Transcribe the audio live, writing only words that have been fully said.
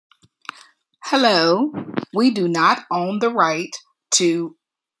Hello. We do not own the right to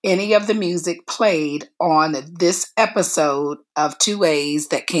any of the music played on this episode of Two A's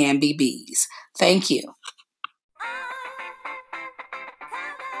That Can Be B's. Thank you.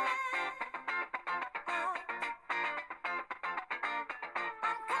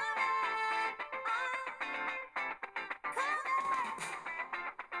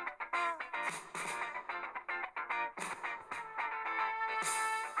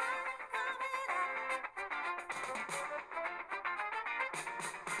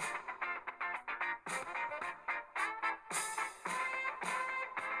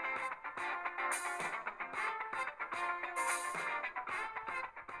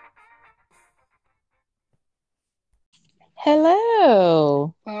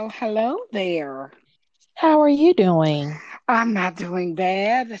 Hello. Well, hello there. How are you doing? I'm not doing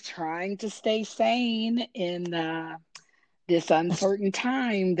bad, trying to stay sane in this uncertain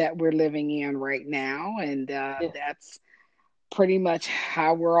time that we're living in right now. And Yeah. that's pretty much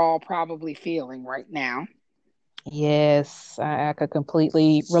how we're all probably feeling right now. Yes, I could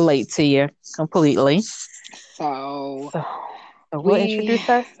completely relate to you. Completely. So So, we'll we, introduce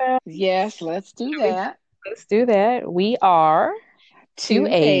ourselves. yes, let's do Should we? that. Let's do that. We are two Two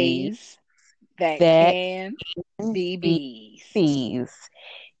A's A's that that can can be be B's. B's.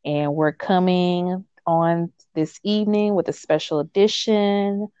 And we're coming on this evening with a special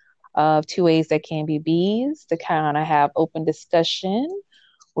edition of Two A's That Can Be B's to kind of have open discussion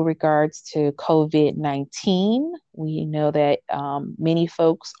with regards to COVID-19. We know that many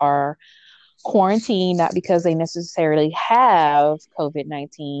folks are quarantined not because they necessarily have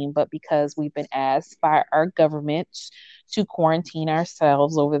COVID-19, but because we've been asked by our government to quarantine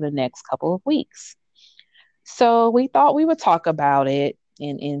ourselves over the next couple of weeks. So we thought we would talk about it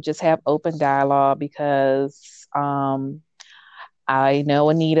and just have open dialogue because I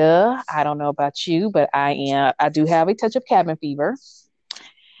know Anita, I don't know about you, but I do have a touch of cabin fever.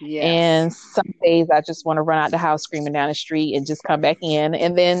 Yes. And some days I just want to run out the house screaming down the street and just come back in.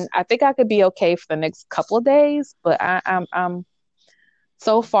 And then I think I could be okay for the next couple of days. But I'm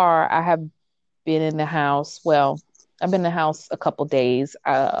so far I have been in the house. Well, I've been in the house a couple of days.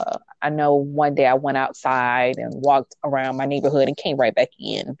 I know one day I went outside and walked around my neighborhood and came right back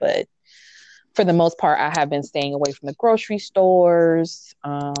in. But for the most part, I have been staying away from the grocery stores.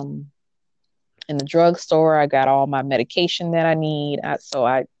 In the drugstore, I got all my medication that I need. So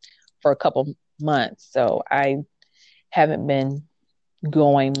I for a couple months. So I haven't been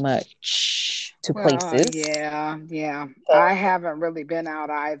going much to Well, places. yeah. So, I haven't really been out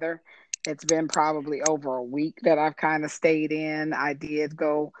either. It's been probably over a week that I've kind of stayed in. I did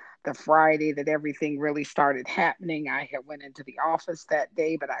go the Friday that everything really started happening. I had went into the office that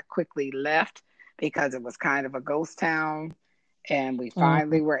day, but I quickly left because it was kind of a ghost town. And we mm,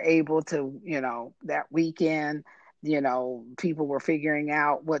 finally were able to, that weekend, people were figuring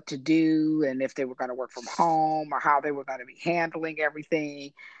out what to do and if they were going to work from home or how they were going to be handling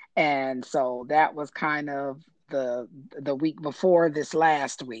everything. And so that was kind of the week before this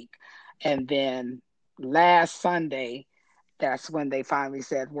last week. And then last Sunday, that's when they finally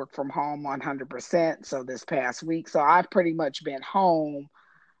said work from home 100%. So this past week, so I've pretty much been home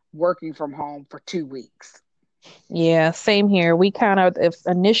working from home for 2 weeks. yeah, same here. We kind of, if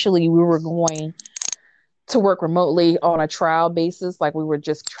initially we were going to work remotely on a trial basis, like we were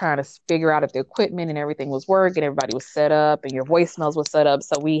just trying to figure out if the equipment and everything was working, everybody was set up, and your voicemails was set up.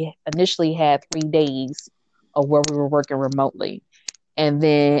 So we initially had 3 days of where we were working remotely, and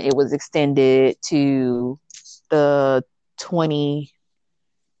then it was extended to the 20,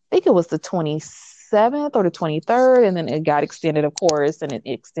 I think it was the 27th or the 23rd, and then it got extended, of course, and it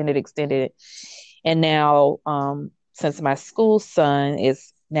extended. And now, since my school son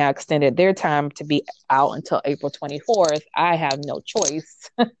is now extended their time to be out until April 24th, I have no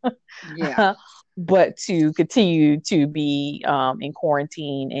choice Yeah. but to continue to be in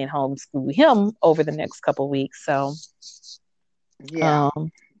quarantine and homeschool him over the next couple of weeks. So Yeah.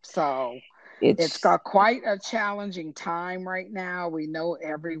 um, So it's it's, got quite a challenging time right now. We know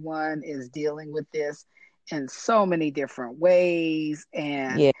everyone is dealing with this in so many different ways,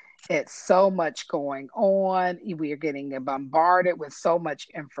 and yeah. it's so much going on. We are getting bombarded with so much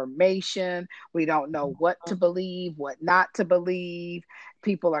information. We don't know what to believe, what not to believe.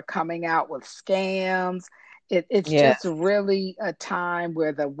 People are coming out with scams. It's Yeah. just really a time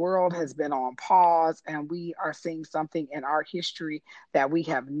where the world has been on pause, and we are seeing something in our history that we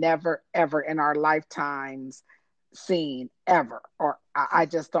have never, ever in our lifetimes seen ever. Or I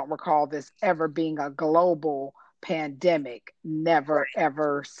just don't recall this ever being a global pandemic. Never,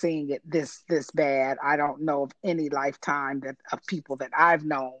 ever seeing it this bad. I don't know of any lifetime that of people that I've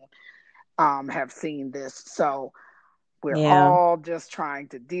known have seen this. So we're Yeah. all just trying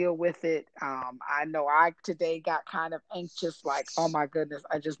to deal with it. I know I today got kind of anxious, like, oh my goodness,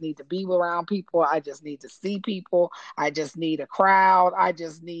 I just need to be around people. I just need to see people. I just need a crowd. I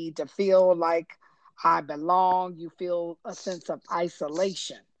just need to feel like I belong. You feel a sense of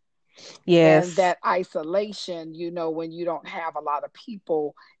isolation. And Yes. that isolation, when you don't have a lot of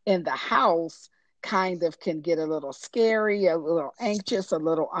people in the house, kind of can get a little scary, a little anxious, a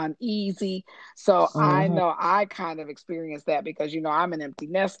little uneasy. So I Mm-hmm. know I kind of experienced that because, I'm an empty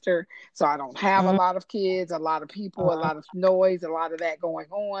nester. So I don't have a Mm-hmm. lot of kids, a lot of people, a lot of noise, a lot of that going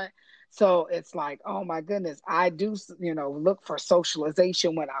on. So it's like, oh my goodness, I do, look for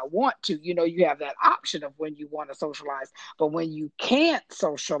socialization when I want to. You have that option of when you want to socialize, but when you can't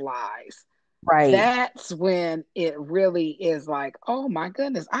socialize, Right. that's when it really is like, oh my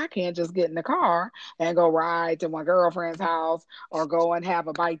goodness, I can't just get in the car and go ride to my girlfriend's house or go and have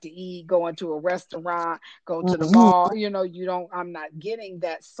a bite to eat, go into a restaurant, go to the mall. Mm-hmm. I'm not getting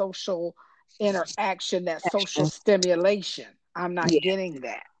that social interaction, that social Action. stimulation. I'm not Yeah. getting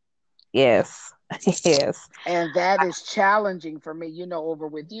that. Yes. Yes. And that is challenging for me. Over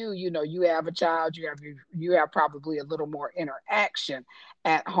with you, you have a child, you have probably a little more interaction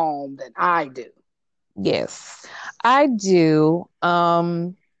at home than I do. Yes. I do.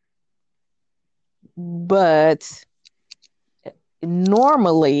 But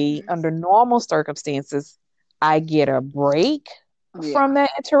normally, under normal circumstances, I get a break Yeah. from that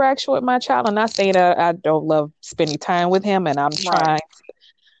interaction with my child. I'm not saying that I don't love spending time with him, and I'm Right. trying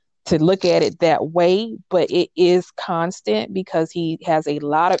to look at it that way, but it is constant because he has a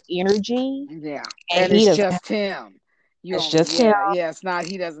lot of energy Yeah. and And he it's doesn't, just him. You it's only, just him, yeah, it's not,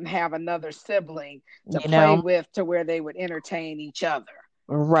 he doesn't have another sibling to you play know. with to where they would entertain each other.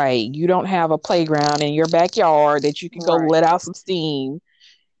 Right. You don't have a playground in your backyard that you can go Right. let out some steam.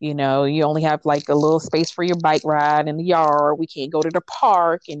 You only have like a little space for your bike ride in the yard. We can't go to the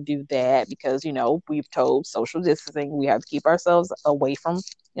park and do that because, we've told social distancing. We have to keep ourselves away from,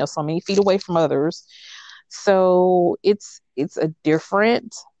 so many feet away from others. So it's a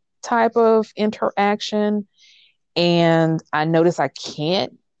different type of interaction. And I notice I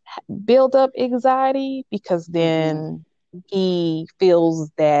can't build up anxiety because Mm-hmm. then he feels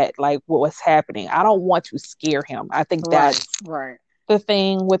that like what's happening. I don't want to scare him. I think Right. that's Right. the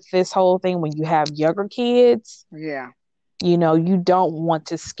thing with this whole thing when you have younger kids, Yeah. you don't want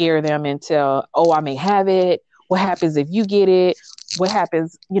to scare them into, oh, I may have it. What happens if you get it? What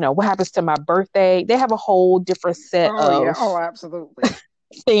happens to my birthday? They have a whole different set Oh, yeah. of Oh, absolutely.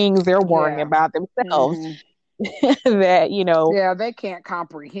 things they're worrying Yeah. about themselves Mm-hmm. that, Yeah, they can't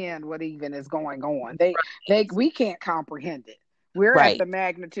comprehend what even is going on. We can't comprehend it. We're at right. the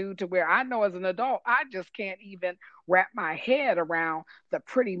magnitude to where I know as an adult, I just can't even wrap my head around the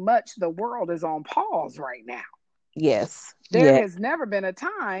pretty much the world is on pause right now. Yes. There Yeah. has never been a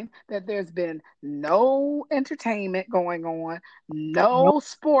time that there's been no entertainment going on, Nope. no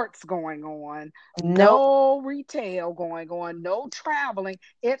sports going on, Nope. no retail going on, no traveling.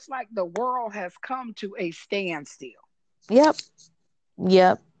 It's like the world has come to a standstill. Yep.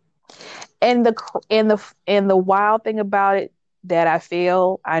 Yep. And the wild thing about it that I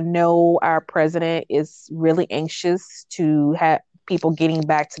feel, I know our president is really anxious to have people getting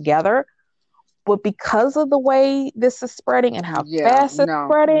back together, but because of the way this is spreading and how Yeah, fast it's no,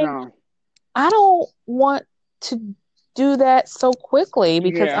 spreading, no. I don't want to do that so quickly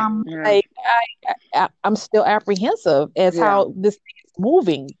because Yeah, I'm yeah, like I'm still apprehensive as yeah. how this thing is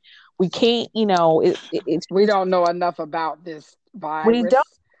moving. We can't, it's We just don't know enough about this we don't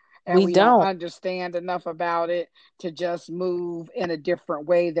virus and we we don't don't. understand enough about it to just move in a different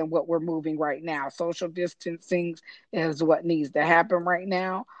way than what we're moving right now. Social distancing is what needs to happen right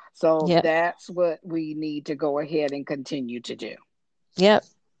now. So Yep. that's what we need to go ahead and continue to do. Yep.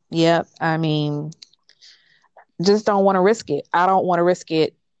 Yep. I mean, just don't want to risk it. I don't want to risk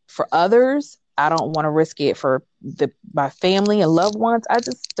it for others. I don't want to risk it for my family and loved ones. I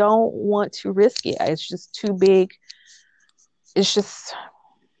just don't want to risk it. It's just too big. It's just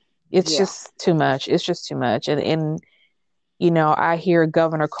it's Yeah, just too much. It's just too much. And I hear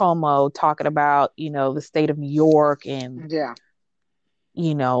Governor Cuomo talking about, the state of New York and yeah.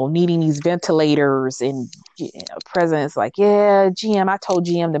 needing these ventilators and president's like, yeah, GM, I told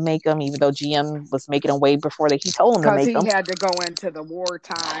GM to make them, even though GM was making them way before that he told them to Because make he them. had to go into the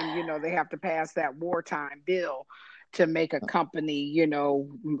wartime, they have to pass that wartime bill to make a company,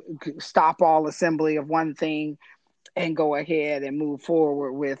 stop all assembly of one thing and go ahead and move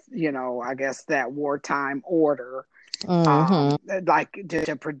forward with, I guess that wartime order, Mm-hmm. like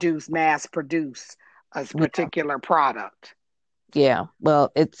to produce, mass produce a Yeah. particular product. Yeah.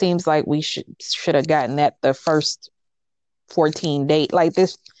 Well, it seems like we should have gotten that the first 14 date. Like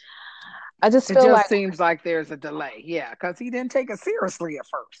this, I just It feel just like seems like there's a delay. Yeah, because he didn't take it seriously at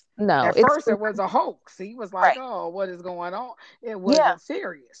first. no, At it's first, it was a hoax. He was like, right. "Oh, what is going on?" It Yeah, wasn't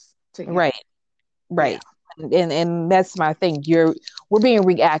serious to him. right. Yeah, Right. And that's my thing. We're being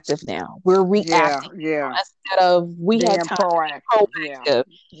reactive now. We're yeah, reacting yeah. now instead of we had Being time to proactive. be Yeah, proactive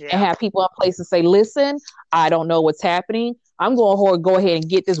and yeah. have people in place to say, listen, I don't know what's happening. I'm going to go ahead and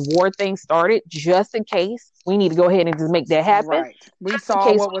get this war thing started just in case we need to go ahead and just make that happen. Right. We Just in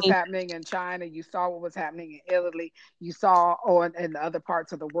saw case what was we need happening in China. You saw what was happening in Italy. You saw in the other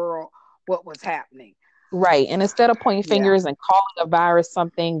parts of the world what was happening. right. And instead of pointing Yeah, fingers and calling a virus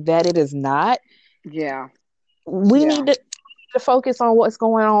something that it is not, yeah, we yeah, need to focus on what's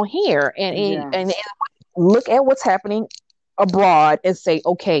going on here yeah. and look at what's happening abroad and say,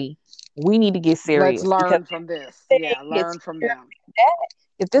 okay, we need to get Let's serious because learn from this. if Yeah, this thing hits learn from here them. like that,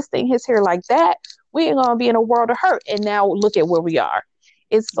 if this thing hits here like that, we ain't gonna be in a world of hurt. And now look at where we are.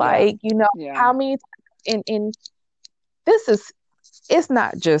 It's Yeah, like, you know, yeah. how many in this is it's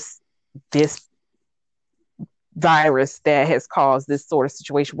not just this virus that has caused this sort of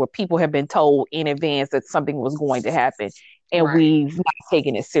situation where people have been told in advance that something was going to happen and Right, we've not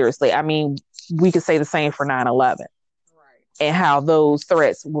taken it seriously. I mean, we could say the same for 9/11 right. and how those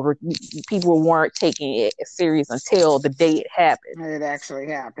threats were people weren't taking it serious until the day it happened. It actually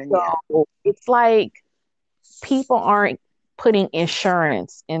happened. Yeah. So it's like people aren't putting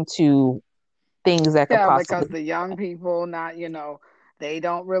insurance into things that could Yeah, because possibly the young people not, they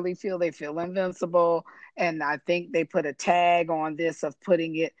don't really they feel invincible. And I think they put a tag on this of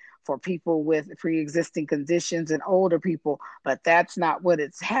putting it for people with pre-existing conditions and older people, but that's not what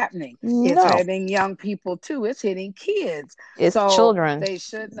it's happening. It's no, hitting young people too. It's hitting kids. it's So children. they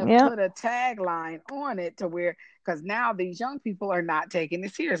shouldn't have Yeah, put a tagline on it to where because now these young people are not taking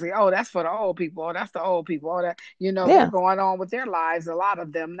it seriously. Oh, that's for the old people. Oh, that's the old people. Oh, that they're yeah. going on with their lives. A lot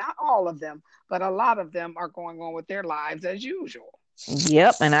of them, not all of them, but a lot of them are going on with their lives as usual.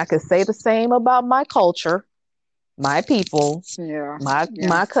 Yep, and I could say the same about my culture, my people, Yeah,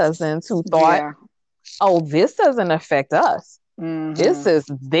 yeah, my cousins who thought, yeah. "Oh, this doesn't affect us. This Mm-hmm. is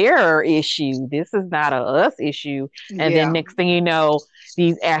their issue. This is not a us issue." And then Yeah, next thing you know,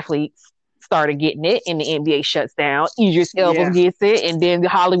 these athletes started getting it, and the NBA shuts down. Idris Elba yeah, gets it, and then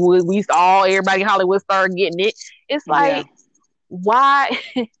Hollywood, everybody in Hollywood started getting it. It's yeah. like, why?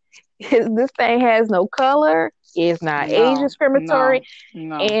 This thing has no color. It's not age No, discriminatory,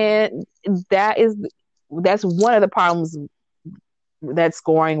 no, no. and that is that's one of the problems that's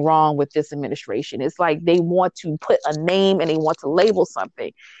going wrong with this administration. It's like they want to put a name and they want to label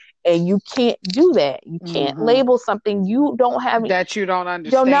something, and you can't do that. You can't Mm-hmm. label something you don't have, That you don't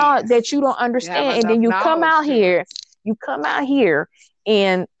don't know, understand. that you don't You have understand, and enough then knowledge to. you come out here,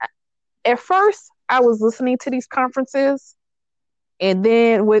 and at first I was listening to these conferences and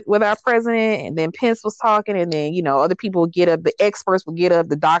then with our president, and then Pence was talking, and then other people would get up, the experts would get up,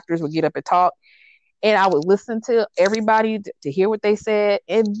 the doctors would get up and talk, and I would listen to everybody to hear what they said,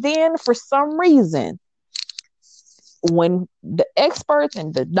 and then for some reason, when the experts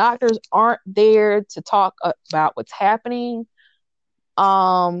and the doctors aren't there to talk about what's happening,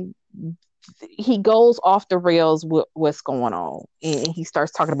 um he goes off the rails with what's going on, and he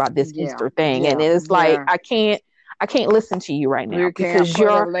starts talking about this Yeah, Easter thing, and yeah, it's like yeah. I can't listen to you right now You can't because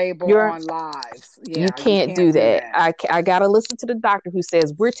put a label you're on lives. you Yeah, you can't do can't do that. that. I gotta listen to the doctor who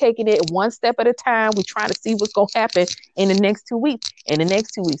says we're taking it one step at a time. We're trying to see what's gonna happen in the next 2 weeks. In the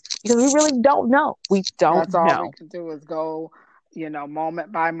next 2 weeks, because we really don't know. We don't That's all we know. can do is go,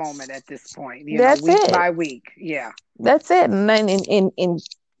 moment by moment at this point, That's week it. by week. Yeah. That's it. And then in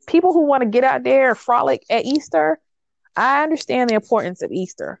people who want to get out there and frolic at Easter, I understand the importance of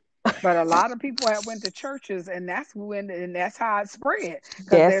Easter. But a lot of people had went to churches, and that's how it spread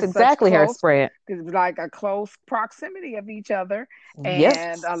because That's there's such exactly her close, spread. like a close proximity of each other, Yep.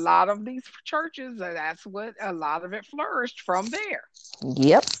 and a lot of these churches, that's what a lot of it flourished from there.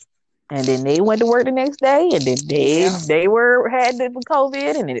 Yep. And then they went to work the next day, and then Yeah. they were had the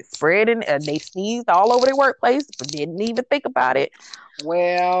COVID, and then it spread, and they sneezed all over their workplace, but didn't even think about it.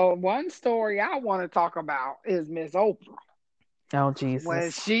 Well, one story I want to talk about is Miss Oprah Oh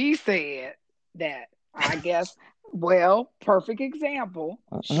when Jesus. she said that, I guess, well, perfect example.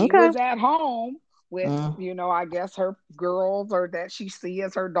 She Okay. was at home with, Mm, I guess her girls or that she sees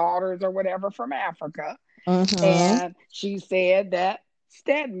as her daughters or whatever from Africa. mm-hmm. And she said that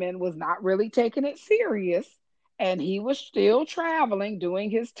Stedman was not really taking it serious and he was still traveling, doing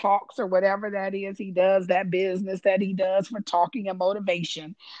his talks or whatever that is. He does that business that he does for talking and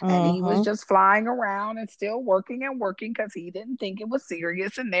motivation. And he was Mm-hmm. just flying around and still working and working because he didn't think it was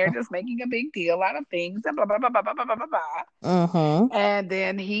serious. And they're just making a big deal out of things and blah, blah, blah, blah, blah, blah, blah, blah, blah. Mm-hmm. And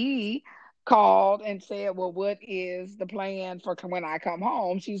then he called and said, well, what is the plan for when I come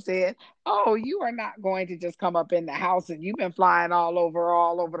home? She said, oh, you are not going to just come up in the house, and you've been flying all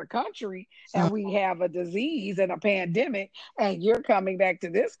over the country, and we have a disease and a pandemic, and you're coming back to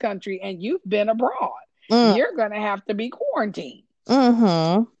this country and you've been abroad. You're going to have to be quarantined.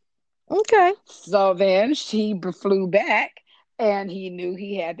 Mm-hmm. Okay. So then she flew back, and he knew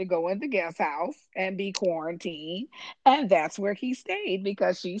he had to go in the guest house and be quarantined. And that's where he stayed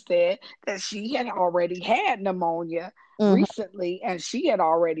because she said that she had already had pneumonia Mm-hmm. recently and she had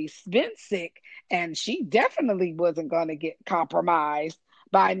already been sick. And she definitely wasn't going to get compromised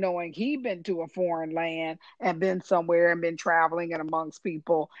by knowing he'd been to a foreign land and been somewhere and been traveling and amongst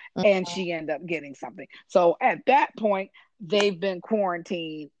people. And she ended up getting something. So at that point, they've been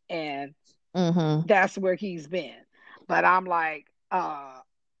quarantined, and Mm-hmm. that's where he's been. But I'm like,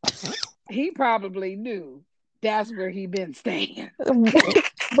 he probably knew that's where he been staying.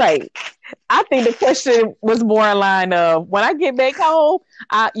 Right. I think the question was more in line of when I get back home,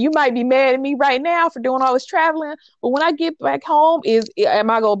 you might be mad at me right now for doing all this traveling, but when I get back home, am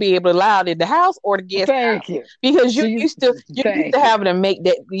I gonna be able to allow it in the house or the guest house? Thank you. Because She's you're used thank to you. having to make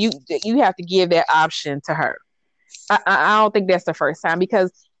you have to give that option to her. I don't think that's the first time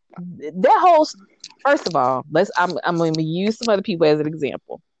because that whole first of all, I'm going to use some other people as an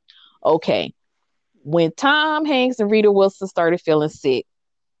example. Okay, when Tom Hanks and Rita Wilson started feeling sick,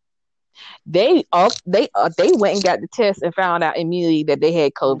 they went and got the test and found out immediately that they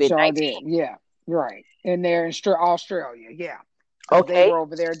had I'm COVID sure I 19. did. Yeah, right. And they're in Australia. Yeah, because they Okay, were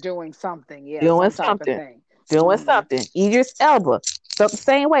over there doing something. Yeah, doing some type of something, thing. doing Hmm. something. Idris Elba felt the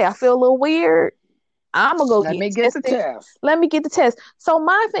same way. I feel a little weird. I'm gonna go Let get me get the tested. test. Let me get the test. So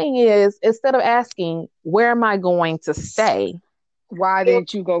my thing is, instead of asking where am I going to stay, Why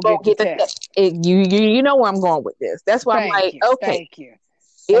didn't you go go get the get the test? test. You know where I'm going with this. That's why I'm Thank like, you. okay, Thank you. it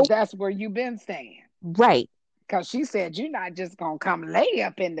Because that's where you've been staying. right, Because she said, you're not just going to come lay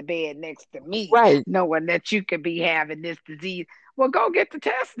up in the bed next to me, right. knowing that you could be having this disease. Well, go get the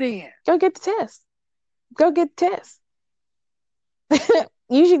test then. Go get the test. Go get the test.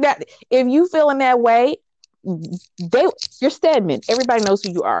 Usually that if you feeling that way, you're Stedman. Everybody knows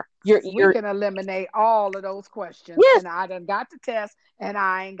who you are. We You're can eliminate all of those questions. yes, And I done got the test and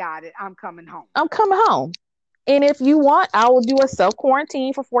I ain't got it. I'm coming home. I'm coming home. And if you want, I will do a self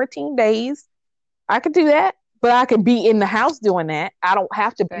quarantine for 14 days. I could do that, but I could be in the house doing that. I don't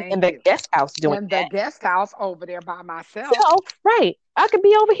have to be in Thank the you. guest house doing In the that. guest house over there by myself. So, right, I could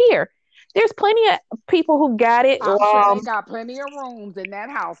be over here. There's plenty of people who got it. I'm sure they got plenty of rooms in that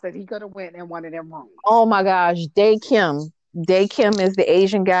house that he could have went in one of them rooms. Oh my gosh, Dae Kim. Dae Kim is the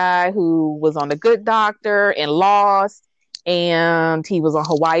Asian guy who was on The Good Doctor and Lost, and he was on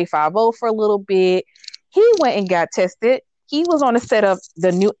Hawaii Five O for a little bit. He went and got tested. He was on the set of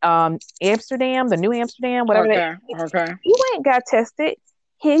the new Amsterdam, the new Amsterdam, whatever that. Okay. Okay. He went and got tested.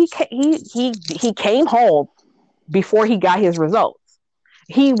 He came home before he got his results.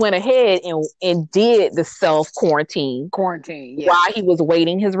 He went ahead and did the self quarantine Quarantine. Yeah. while he was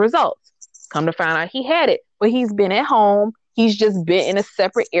waiting his results. Come to find out he had it, but he's been at home. He's just been in a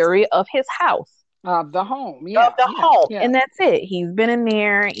separate area of his house, Of the home. of Yeah. the Yeah. home, Yeah. and that's it. He's been in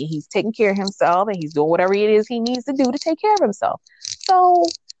there and he's taking care of himself and he's doing whatever it is he needs to do to take care of himself. So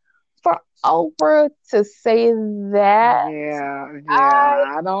for Oprah to say that, Yeah. Yeah.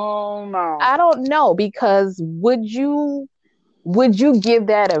 I I don't know. I don't know because would you give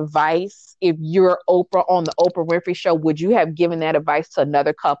that advice if you're Oprah on the Oprah Winfrey show? Would you have given that advice to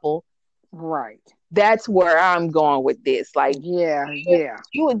another couple? Right. That's where I'm going with this. Like Yeah. Yeah.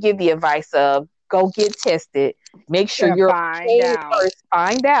 you would give the advice of go get tested, make sure And you're find okay out first,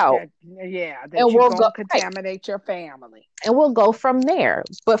 find out, that, yeah, and that you we'll go don't right, contaminate your family. and we'll go from there.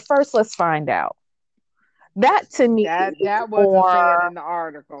 But first, let's find out. That to me is That wasn't said more in the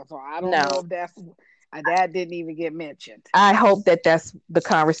article, so I don't know no. if that didn't even get mentioned. I hope that that's the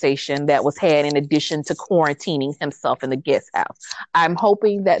conversation that was had in addition to quarantining himself in the guest house. I'm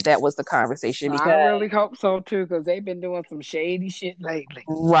hoping that that was the conversation I because really hope so too, because they've been doing some shady shit lately.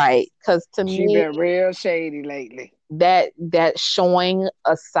 right, because to She me been real shady lately. that showing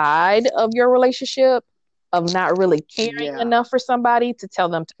a side of your relationship of not really caring Yeah, enough for somebody to tell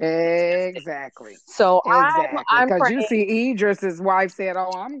them to test it. exactly. So Exactly. I'm Because you praying. see, Idris's wife said,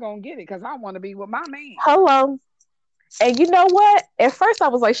 "Oh, I'm gonna get it because I want to be with my man." Hello, and you know what? At first I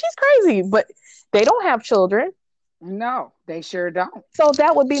was like, she's crazy, but they don't have children. No, they sure don't. So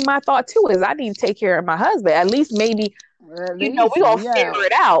that would be my thought too, is I need to take care of my husband. At least maybe, At we're least, gonna yeah, figure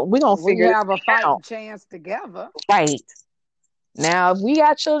it out. We're gonna we figure this have a thing out. fighting chance together. Right. Now, if we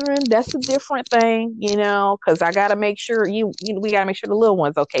got children, that's a different thing, because I gotta make sure we gotta make sure the little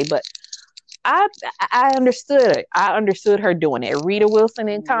one's okay. But I I understood it. I understood her doing it. Rita Wilson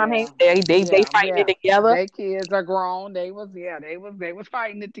and Tom Hanks, Yeah, they yeah, fighting it yeah. together. They kids are grown. They was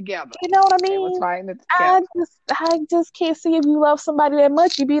fighting it together. You know what I They was mean? fighting it I together. just I just can't see if you love somebody that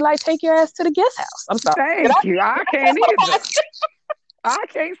much, you'd be like, take your ass to the guest house. I'm sorry. Did Thank you. I can't either. I, I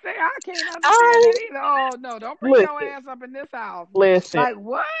can't understand I that either. Oh no, don't bring your listen, ass up in this house. listen. Like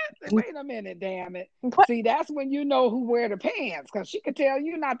what? Wait a minute, damn it. What? See, that's when you know who wear the pants, because she could tell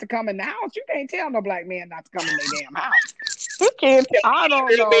you not to come in the house. You can't tell no black man not to come in their damn house. You can't tell I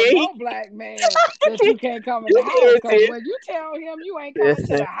don't me, know man. no black man that you can't come in the You house, can't because tell. when you tell him you ain't coming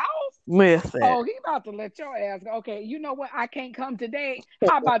to Listen, the house, listen. oh, he about to let your ass go. Okay, you know what? I can't come today.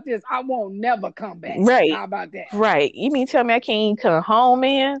 How about this? I won't never come back. Right, How about that? right. You mean tell me I can't even come home,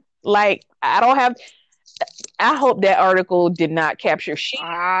 man? Like I don't have. I hope that article did not capture. She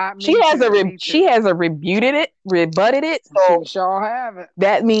Me has too. Me she too. has a rebutted it. She So sure have it.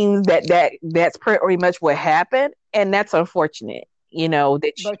 that means that's pretty much what happened, and that's unfortunate.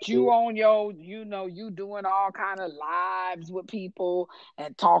 That But you on your, you doing all kind of lives with people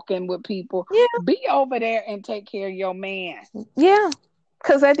and talking with people. yeah, Be over there and take care of your man. yeah.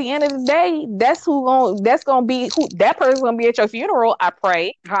 Because at the end of the day, that's gonna be who that person's gonna be at your funeral. I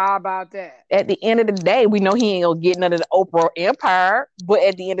pray. How about that? At the end of the day, we know he ain't gonna get none of the Oprah empire, but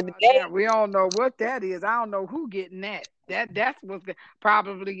at the end of the day, Now we don't know what that is. I don't know who getting that. That's what's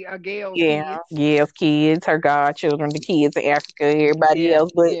probably a Gail's yeah, kids. yes, kids, her godchildren, the kids in Africa, everybody Yeah,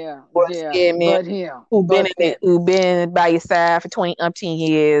 else, but yeah, what's yeah. scamming, But him, but him. who been by your side for 20 umpteen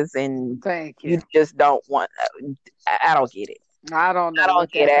years, and Thank you you. just don't want. I don't get it. I don't I know don't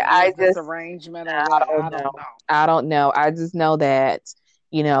what get that's it. a business arrangement or I what. don't I know. don't know. I don't know. I just know that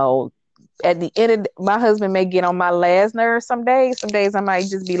you know. At the end of my husband may get on my last nerve some days. Some days I might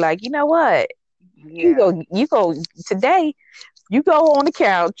just be like, you know what? Yeah, You go today. You go on the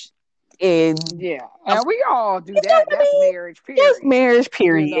couch, and yeah. I'm, And we all do you know that. what I That's mean? marriage, Just period. marriage,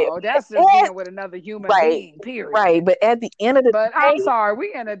 period. That's just And, being with another human right, being, period. right. But at the end of the But I'm day, sorry,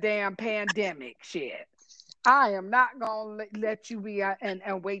 we in a damn pandemic shit. I am not gonna let you be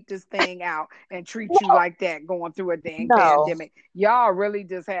and wait this thing out and treat you no, like that going through a dang no. pandemic. Y'all really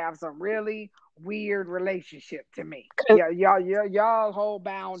just have some really weird relationship to me. 'Cause- Yeah, y'all whole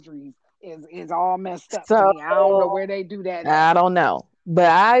boundaries is all messed up to So me. I don't know where they do that at. I don't know, but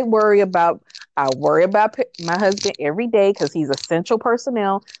I worry about my husband every day because he's essential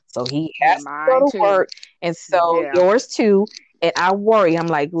personnel, so he Yeah, has to go mine to too. work, and so Yeah, yours too. And I worry. I'm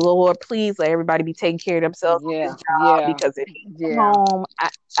like, Lord, please let everybody be taking care of themselves on this yeah, job yeah, because if he come yeah. home,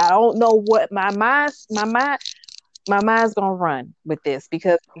 I don't know what my mind's gonna run with this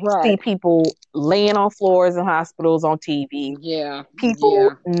because we see Right. people laying on floors in hospitals on TV, Yeah, people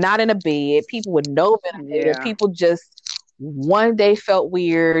yeah, not in a bed, people with no ventilator, yeah, people just one day felt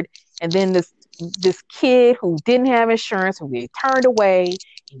weird, and then this kid who didn't have insurance, who they turned away,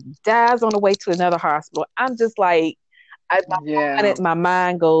 and he dies on the way to another hospital. I'm just like, yeah. my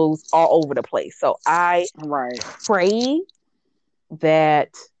mind goes all over the place. So I Right. pray that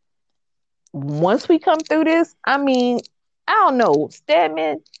once we come through this, I mean, I don't know,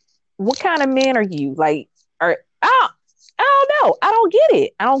 Stedman, what kind of man are you? Like, are I don't know. I don't get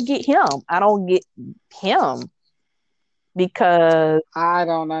it. I don't get him. I don't get him because I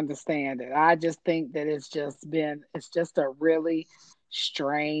don't understand it. I just think that it's just a really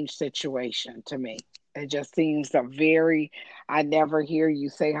strange situation to me. It just seems I never hear you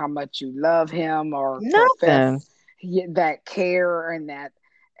say how much you love him or nothing. profess that care and that.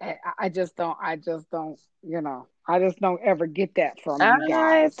 I just don't, I just don't ever get that from you I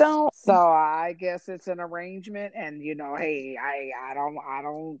guys. don't. So I guess it's an arrangement, and hey, I don't,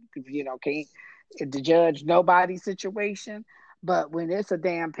 can't to judge nobody's situation. But when it's a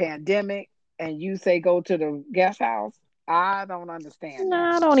damn pandemic and you say go to the guest house, I don't understand No,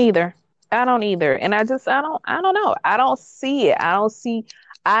 that. I don't either. I don't either. And I don't know. I don't see it. I don't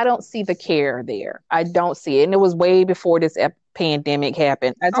see the care there. I don't see it. And it was way before this pandemic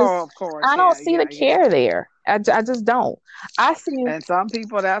happened. Oh, of course, I don't yeah, see the yeah, yeah. care there. I just don't. I see, And some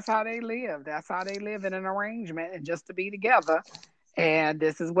people, that's how they live. That's how they live in an arrangement and just to be together. And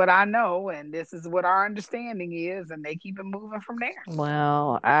this is what I know, and this is what our understanding is, and they keep it moving from there.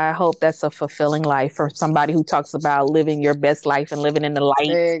 well, I hope that's a fulfilling life for somebody who talks about living your best life and living in the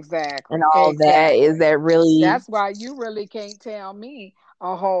light and Exactly, all that. Is exactly. that really? That's why you really can't tell me,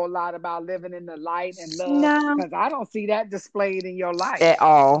 a whole lot about living in the light and love No, because I don't see that displayed in your life. at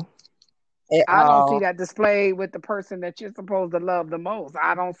all. At I don't see all. that displayed with the person that you're supposed to love the most.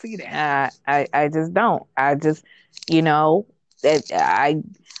 I don't see that. I just don't. I just, you know, that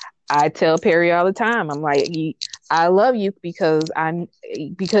I tell Perry all the time. I'm like, I love you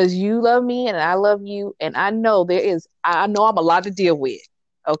because you love me and I love you, and I know I know I'm a lot to deal with.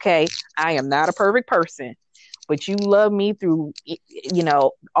 Okay, I am not a perfect person, but you love me through,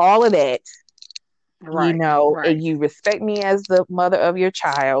 all of that. Right, And right. you respect me as the mother of your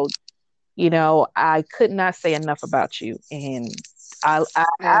child. I could not say enough about you, and I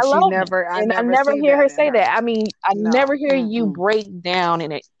And she love him, never, I and I never never see hear her that in say her. that. I mean, I never No. hear you Mm-mm. break down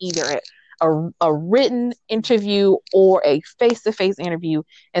in either a written interview or a face to face interview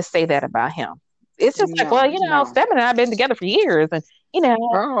and say that about him. It's just like, well, No, no. Stephen and I have been together for years, and you know,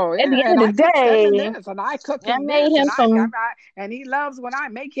 Oh at the yeah, and end I of the cook Stephen day, this, and I cook I him made this, him some. and he loves when I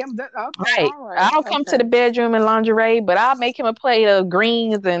make him. Okay, Right. all right, I'll come to the okay. bedroom in lingerie, but I'll make him a plate of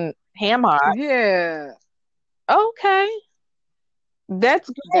greens and ham hock. Yeah, Okay, that's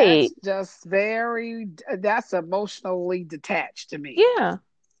great. that's just very. That's emotionally detached to me. Yeah.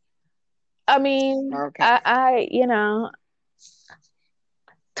 I mean, Okay.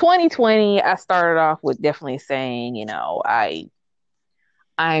 2020, I started off with definitely saying,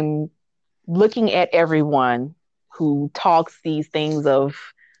 I'm looking at everyone who talks these things of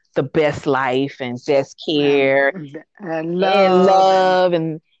the best life and best care And and love and love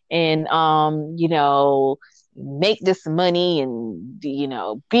and make this money and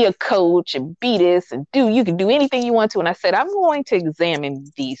be a coach and be this and you can do anything you want to. And I said, I'm going to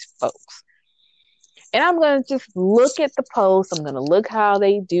examine these folks. And I'm going to just look at the posts. I'm going to look how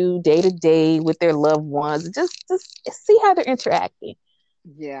they do day to day with their loved ones. Just see how they're interacting.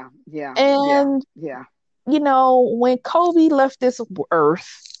 yeah, yeah, yeah, And, yeah, when Kobe left this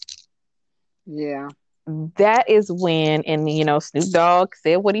earth, yeah. that is when, and, Snoop Dogg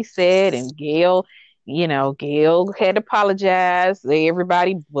said what he said, and Gail had apologized to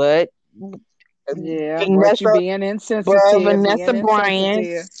everybody Yeah, but you Vanessa, being but insensitive, Vanessa being Bryant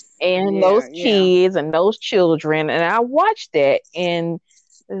insensitive. and Yeah, those yeah. kids and those children. And I watched that. And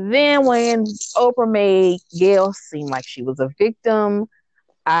then when Oprah made Gail seem like she was a victim,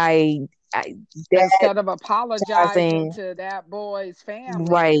 I, I Instead of that apologizing thing, to that boy's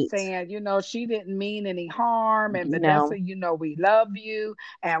family and right, saying, she didn't mean any harm, and you know, Vanessa, we love you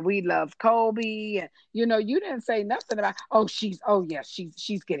and we love Kobe, and you didn't say nothing about, oh yes,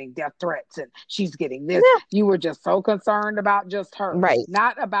 she's getting death threats and she's getting this. yeah, You were just so concerned about just her, right,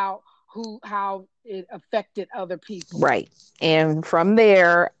 not about how it affected other people. right. And from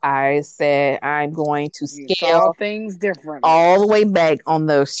there, I said, I'm going to You saw scale things differently. all the way back on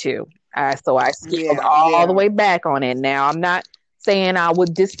those two. So I scaled Yeah, all the yeah. way back on it. Now I'm not saying I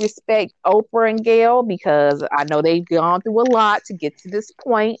would disrespect Oprah and Gail because I know they've gone through a lot to get to this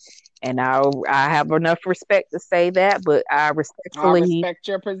point, and I have enough respect to say that. But I I respectfully, respect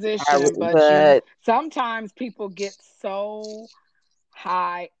your position, but but sometimes people get so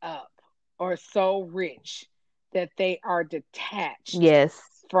high up or so rich that they are detached yes,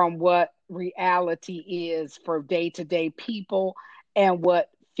 from what reality is for day-to-day people, and what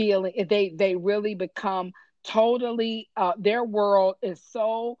feeling they really become totally their world is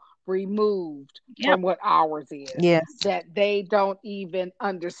so removed yep, from what ours is yes, that they don't even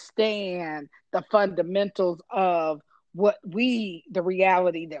understand the fundamentals of the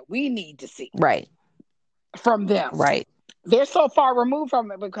reality that we need to see right, from them. right, They're so far removed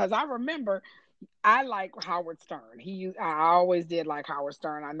from it because I remember I like Howard Stern. I always did like Howard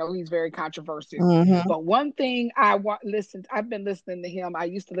Stern. I know he's very controversial, hmm, but one thing listened. I've been listening to him. I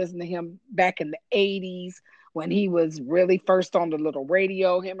used to listen to him back in the '80s when he was really first on the little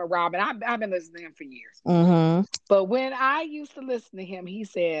radio. Him and Robin. I've been listening to him for years. hmm, But when I used to listen to him, he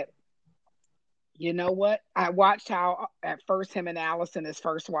said, "You know what? I watched how at first him and Allison, his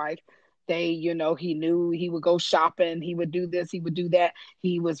first wife, he knew he would go shopping, he would do this, he would do that.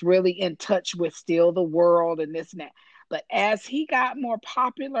 He was really in touch with still the world and this and that. But as he got more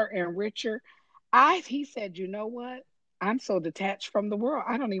popular and richer, he said, you know what? I'm so detached from the world.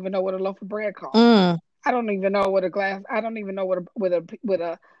 I don't even know what a loaf of bread costs. mm, I don't even know what a glass. I don't even know what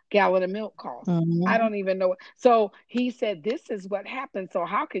a gallon of milk costs. I hmm, don't even know. So he said, "This is what happened. So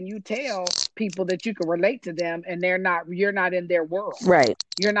how can you tell people that you can relate to them and you're not in their world? right,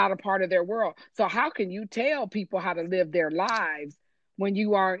 You're not a part of their world. So how can you tell people how to live their lives when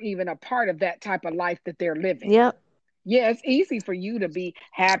you aren't even a part of that type of life that they're living?" yep, Yeah, it's easy for you to be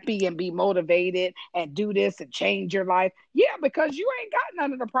happy and be motivated and do this and change your life. Yeah, because you ain't got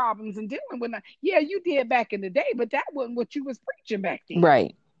none of the problems and dealing with them. Yeah, you did back in the day, but that wasn't what you was preaching back then.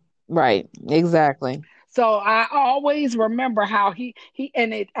 Right. Right. Exactly. So I always remember how he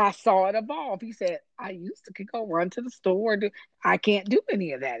and it I saw it evolve. He said, I used to could go run to the store. I can't do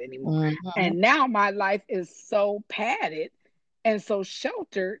any of that anymore. Hmm. And now my life is so padded and so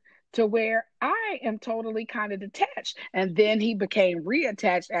sheltered to where I am totally kind of detached. And then he became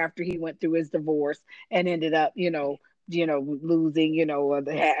reattached after he went through his divorce and ended up, losing, you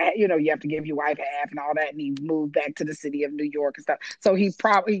have to give your wife half and all that. And he moved back to the city of New York and stuff. So he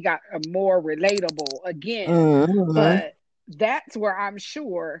probably got a more relatable again. Hmm. But that's where I'm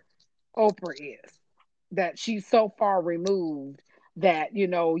sure Oprah is, that she's so far removed that,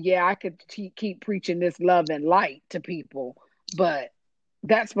 yeah, I could keep preaching this love and light to people, but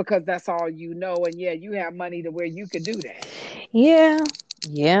that's because that's all you know. And yeah, you have money to where you could do that. Yeah.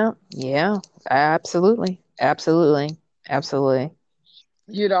 Yeah. Yeah. Absolutely. Absolutely. Absolutely.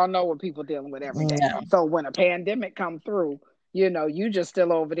 You don't know what people dealing with every day. No. So when a pandemic come through, you just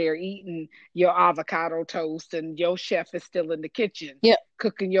still over there eating your avocado toast and your chef is still in the kitchen Yep.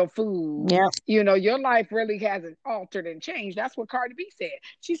 cooking your food. Yep. Your life really hasn't altered and changed. That's what Cardi B said.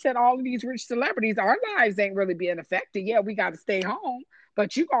 She said all of these rich celebrities, our lives ain't really being affected. Yeah, we got to stay home,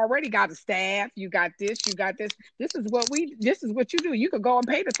 but you already got a staff. You got this. You got this. This is what you do. You could go and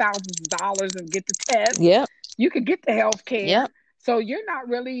pay the thousands of dollars and get the test. Yep. You could get the health Yep. care. So you're not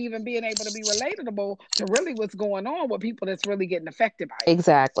really even being able to be relatable to really what's going on with people that's really getting affected by it.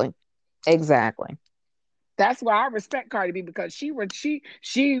 Exactly. Exactly. That's why I respect Cardi B, because she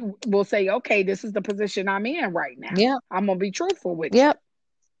will say, okay, this is the position I'm in right now. Yep. I'm gonna be truthful with you. Yep.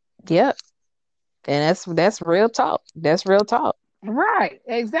 Yep. And that's real talk. That's real talk. Right,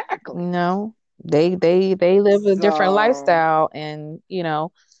 You exactly. know, they live a different So lifestyle, and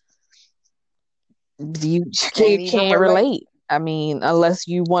you can't even can't relate. relate. I mean, unless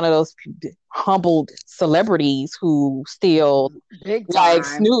you one of those humbled celebrities who still Big like time.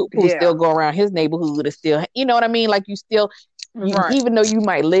 Snoop, who still Yeah. go around his neighborhood and still, you know what I mean? Like you still, Right. even though you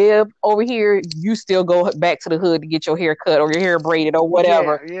might live over here, you still go back to the hood to get your hair cut or your hair braided or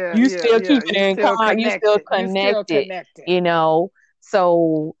whatever. Yeah, yeah, You yeah, still yeah. keep it You in still con, you still connected. You still connected, connected. you know.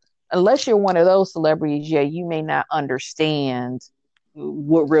 So unless you're one of those celebrities, yeah, you may not understand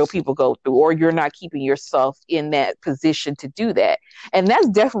what real people go through, or you're not keeping yourself in that position to do that. And that's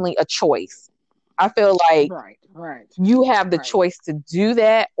definitely a choice. I feel like Right, right, you have the right. choice to do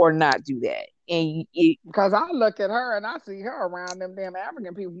that or not do that. And Because I look at her and I see her around them damn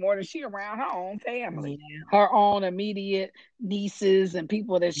African people more than she around her own family, yeah, her own immediate nieces and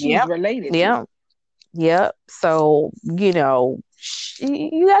people that she's yep, related to. yep, yep. So,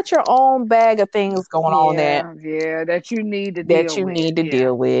 you got your own bag of things going on that Yeah, yeah, that you need to that deal you with. need to Yeah,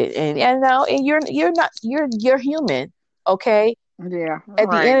 deal with. And no, and you're not you're human, okay? yeah, At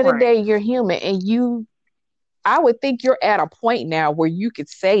the right, end of the right, day, you're human, and I would think you're at a point now where you could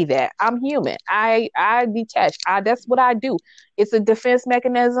say that I'm human. I detach. That's what I do. It's a defense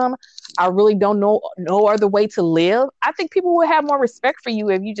mechanism. I really don't know no other way to live. I think people would have more respect for you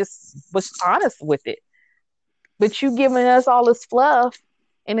if you just was honest with it. But you giving us all this fluff,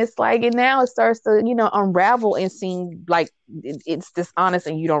 and it's like, and now it starts to unravel and seem like it's dishonest,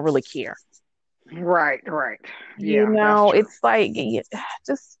 and you don't really care. right, right. Yeah, that's true. It's like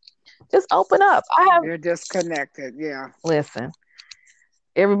just just open up. I have You're disconnected. Yeah, listen.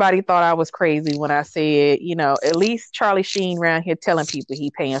 Everybody thought I was crazy when I said, at least Charlie Sheen around here telling people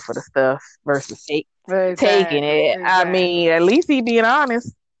he paying for the stuff versus taking exactly, it. I mean, exactly. at least he being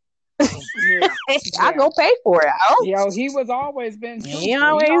honest. Yeah, I yeah. go pay for it. Yo, he was always been He truthful.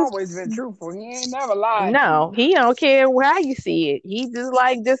 He always always been truthful. He ain't never lied to no, you. he don't care how you see it. He just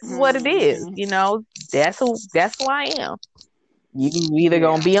like this is what it is. Hmm. That's who I am. You either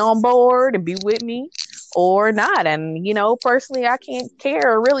gonna Yeah. be on board and be with me or not. And personally, I can't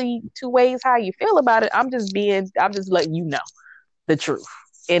care really two ways how you feel about it. I'm just letting you know the truth.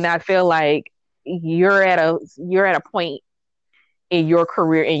 And I feel like you're at a point in your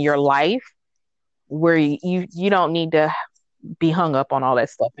career, in your life, where you don't need to be hung up on all that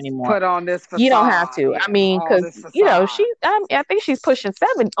stuff anymore. Put on this You don't have facade. to. I Yeah. mean, All because this facade. I think she's pushing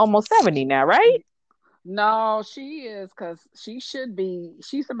almost 70 now, right? No, she is, because she should be.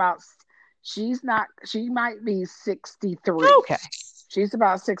 She's not, she might be 63. Okay. She's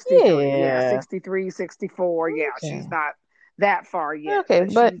about 63. Yeah, Yeah. 63, 64. Yeah, Okay. she's not that far yet, Okay,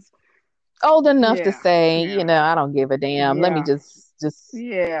 but but she's, old enough to yeah, say, yeah, I don't give a damn. Let me yeah, just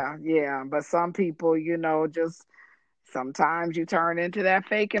yeah, yeah. But some people, just sometimes you turn into that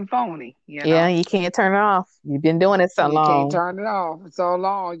fake and phony, you Yeah, know. you can't turn it off. You've been doing it so You can't long. turn it off so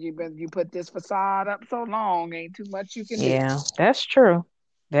long. You put this facade up so long. Ain't too much you can do. Yeah, that's true.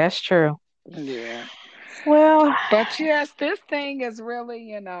 That's true. Yeah. Well, But yes, this thing is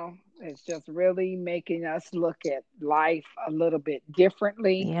really, it's just really making us look at life a little bit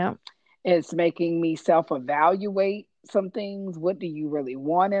differently. yeah. It's making me self evaluate some things. What do you really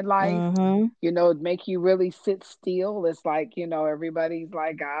want in life? Mm-hmm. Make you really sit still. It's like, everybody's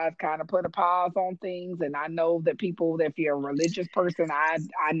like, God kind of put a pause on things. And I know that people, if you're a religious person, I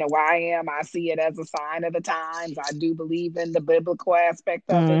know I am. I see it as a sign of the times. I do believe in the biblical aspect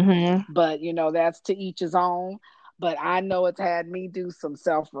of it. Mm-hmm. But, that's to each his own. But I know it's had me do some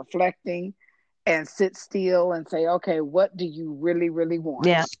self reflecting and sit still and say, okay, what do you really, really want?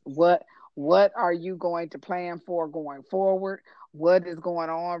 Yeah. What are you going to plan for going forward? What is going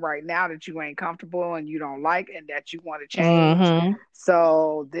on right now that you ain't comfortable and you don't like and that you want to change? Mm-hmm.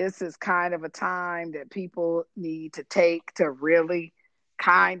 So this is kind of a time that people need to take to really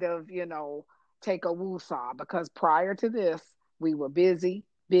kind of, take a woosah, because prior to this, we were busy,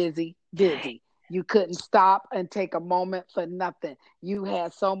 busy, busy. You couldn't stop and take a moment for nothing. You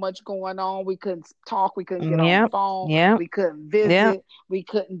had so much going on. We couldn't talk. We couldn't get on the Yep. phone. Yep. We couldn't Yep. visit. We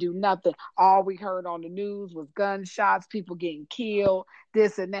couldn't do nothing. All we heard on the news was gunshots, people getting killed,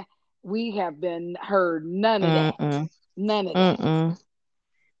 this and that. We have been heard none of that. Mm-mm. None of that. Mm-mm.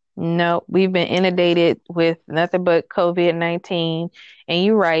 No, we've been inundated with nothing but COVID-19. And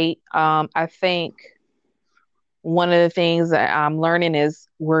you're right. I think one of the things that I'm learning is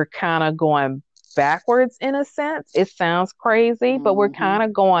we're kind of going backwards in a sense. It sounds crazy, but we're Mm-hmm. kind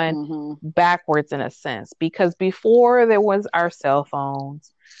of going Mm-hmm. backwards in a sense because before there was our cell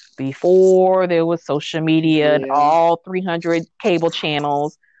phones, before there was social media and Yeah. all 300 cable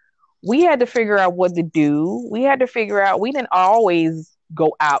channels, we had to figure out what to do. We had to figure out, we didn't always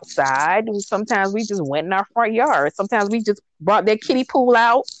go outside. Sometimes we just went in our front yard. Sometimes we just brought that kiddie pool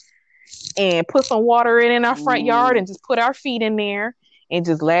out and put some water in our front yard Mm. and just put our feet in there and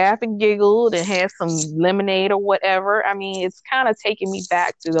just laugh and giggled and have some lemonade or whatever. I mean, it's kind of taking me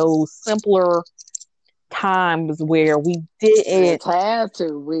back to those simpler times where we didn't, It's had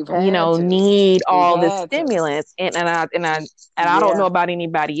to. We've had to. need We've all the had to. stimulants. And I don't know Yeah. about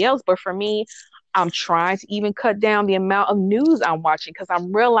anybody else, but for me, I'm trying to even cut down the amount of news I'm watching because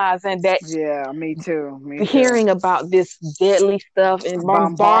I'm realizing that Yeah. Me too. Me too. hearing about this deadly stuff and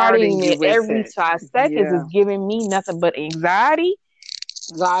bombarding Bombarding me you with every it. 5 seconds is Yeah. giving me nothing but anxiety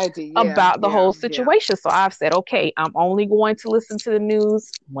Anxiety. Yeah. about the Yeah. whole Yeah. situation. So I've said, okay, I'm only going to listen to the news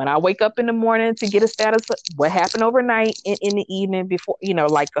when I wake up in the morning to get a status of what happened overnight in the evening before,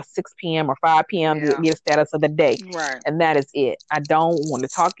 like a 6 p.m. or 5 p.m. to Yeah. get a status of the day. Right. And that is it. I don't want to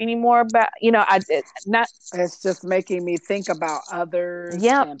talk anymore about, not, It's just making me think about others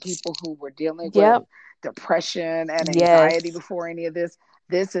yep, and people who were dealing with yep, depression and yes, anxiety before any of this.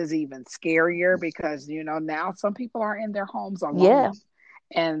 This is even scarier because, now some people are in their homes yeah, alone.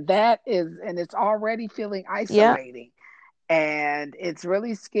 And it's already feeling yep, isolating. And it's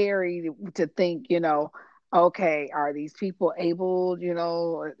really scary to think, okay, are these people able,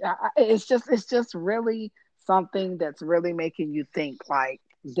 it's just really something that's really making you think like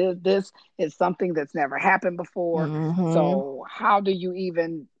this is something that's never happened before. mm-hmm, So how do you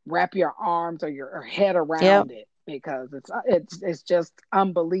even wrap your arms or your head yep, around it? Because it's just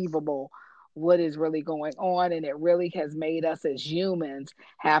unbelievable what is really going on, and it really has made us as humans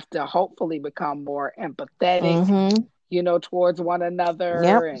have to hopefully become more empathetic, mm-hmm, towards one another.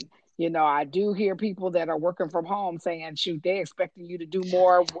 yep, And, I do hear people that are working from home saying, shoot, they expecting you to do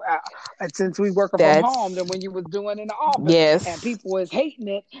more since we working from home than that's, when you was doing in the office. And yes, people is hating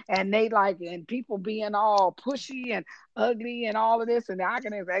it, and they like, and people being all pushy and ugly and all of this. And I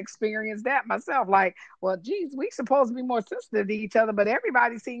can experience that myself. Like, well, geez, we supposed to be more sensitive to each other, but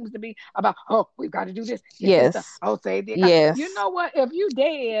everybody seems to be about, oh, we've got to do this, get this done. yes, Oh, say they got, yes, you know what? If you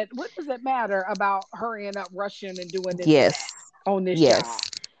dead, what does it matter about hurrying up, rushing, and doing this and yes, that on this yes. job?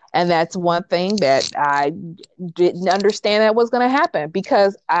 And that's one thing that I didn't understand that was going to happen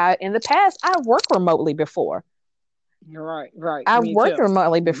because in the past, I worked remotely before. You're right, right. I've Me worked too.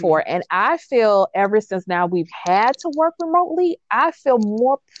 remotely Hmm. before, and I feel ever since now we've had to work remotely, I feel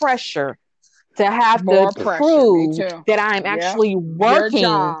more pressure to have to More pressure. Me prove too. that I'm Yep. actually Your working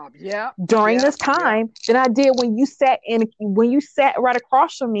job. Yep. during Yep. this Yep. time than I did when you sat right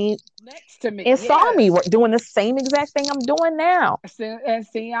across from me Next to me. and saw me Yes. doing the same exact thing I'm doing now. And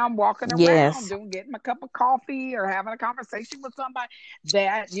see, I'm walking around Yes. doing getting a cup of coffee or having a conversation with somebody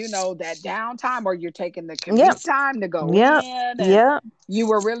that that downtime, or you're taking the Yep. commute time to go Yep. in, and Yep. you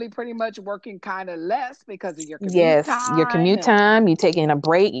were really pretty much working kind of less because of your commute Yes. Your time. commute And time, you taking a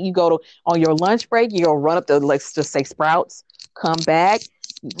break, you go to on your lunch break, you go run up to, let's just say, Sprouts, come back,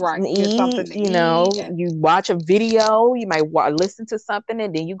 right, get eat, something to eat. And you watch a video, you might listen to something,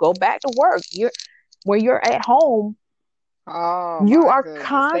 and then you go back to work. When you're at home, oh you my are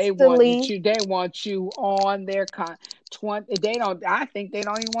goodness, constantly. they want you on their 20. They don't. I think they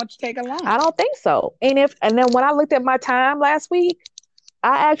don't even want you to take a I lunch. don't think so. And then when I looked at my time last week,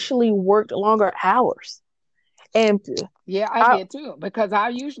 I actually worked longer hours. And Yeah, I I did too, because I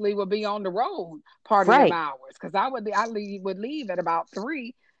usually would be on the road part of them right. hours, because I would leave at about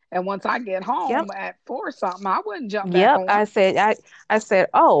 3, and once I get Yep. home at 4 something, I wouldn't jump back Yep. on. I said,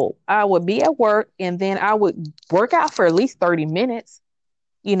 oh, I would be at work and then I would work out for at least 30 minutes,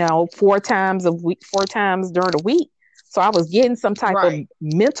 4 times during the week. So I was getting some type of Right,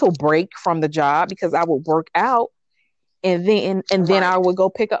 mental break from the job because I would work out and then I right. would go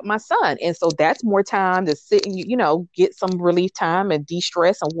pick up my son. And so that's more time to sit and get some relief time and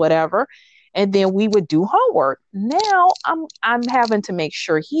de-stress and whatever. And then we would do homework. Now I'm having to make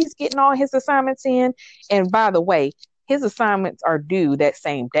sure he's getting all his assignments in. And by the way, his assignments are due that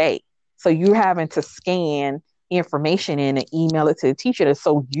same day. So you're having to scan information in and email it to the teacher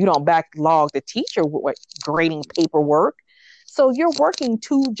so you don't backlog the teacher with grading paperwork. So you're working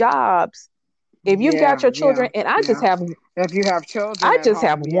two jobs if you've got Yeah, your yeah, children, and I just yeah. have If you have children I at just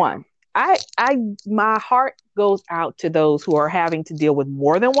have home, yeah. one. I my heart goes out to those who are having to deal with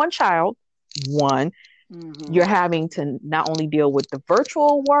more than one child. One, Hmm. you're having to not only deal with the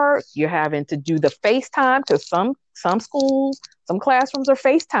virtual work, you're having to do the FaceTime because some schools, some classrooms are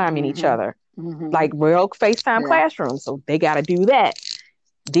FaceTiming each Hmm. other, Hmm. like real FaceTime Yeah, classrooms. So they got to do that.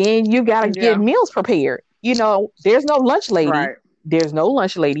 Then you got to get yeah. meals prepared. There's no lunch lady. Right, There's no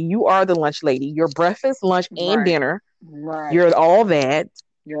lunch lady. You are the lunch lady. Your breakfast, lunch, and right, dinner. right. You're all that.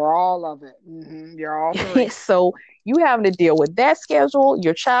 You're all of it. You're all three. So you having to deal with that schedule,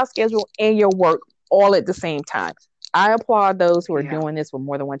 your child schedule, and your work all at the same time. I applaud those who are Yeah, doing this with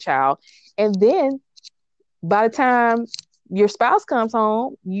more than one child. And then by the time your spouse comes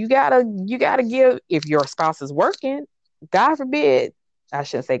home, you gotta give, if your spouse is working, God forbid, I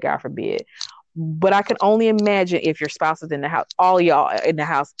shouldn't say God forbid, but I can only imagine if your spouse is in the house, all of y'all in the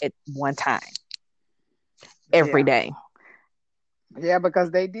house at one time, every yeah. day. Yeah,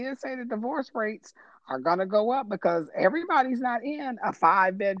 because they did say the divorce rates are going to go up because everybody's not in a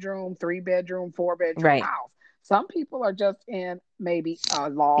 5 bedroom, 3 bedroom, 4 bedroom Right. house. Some people are just in maybe a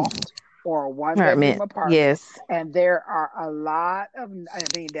loft or a one Apartment. bedroom apartment. Yes. And there are a lot of, I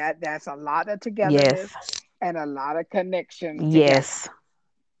mean, that's a lot of Yes. togetherness and a lot of connection together. Yes.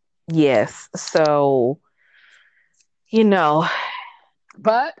 Yes. So, you know,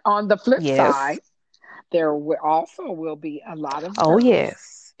 But on the flip yes. side, there also will be a lot of Oh, growth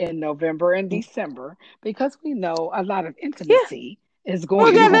yes. in November and December because we know a lot of Yeah. intimacy is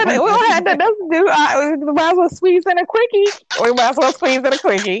We going got that. We on. don't have nothing else to do. We might as well squeeze in a quickie. We might as well squeeze in a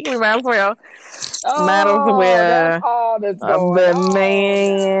quickie. We might as well. Might as Oh, that's well. all that's going But on now.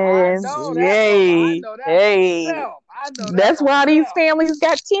 I man, know that from I yay, know that from hey. self. I know that That's from why these self. families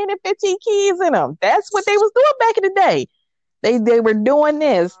got 10 and 15 kids in them. That's what they was doing back in the day. They were doing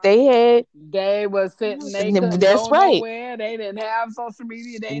this. They had. They was sitting, they couldn't That's go right. nowhere. They didn't have social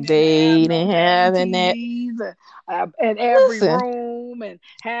media. They didn't have They no didn't damn have that. TVs in every Listen, room and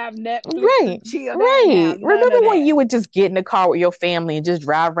have Netflix right, and chill. They didn't right. have none of Remember when that. you would just get in the car with your family and just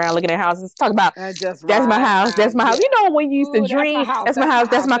drive around looking at houses, talk about And just that's my ride house, that's around. my house. You Yeah. know when you used to Ooh, that's my dream, house. that's my That's my house,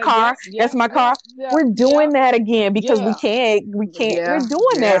 that's house. my car, Yep, that's yep, my car. yep, yep, We're yep. doing that again because we Yeah. can't, we're Yeah.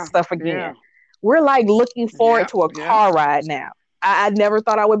 doing that Yeah. stuff again. Yeah. We're like looking forward Yep. to a Yep. car ride now. I never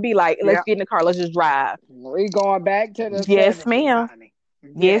thought I would be like, let's Yep. get in the car, let's just drive. We going back to the Yes, 70s, ma'am. honey.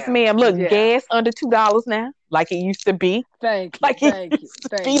 Yes, Yeah. ma'am. Look, Yeah. gas under $2 now, like it used to be. Thank you. Like it Thank you. used to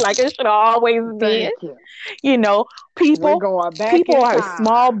be, Thank like you. it should have always been. Thank you. You know, We're people going back people in are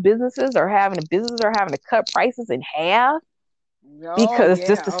small time. businesses are having to cut prices in half Oh because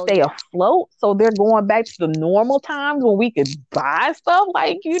just yeah. to Oh stay yeah. afloat. So they're going back to the normal times when we could buy stuff,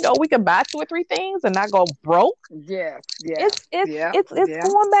 like we could buy two or three things and not go broke. Yes. Yeah. It's Yeah. it's it's Yeah.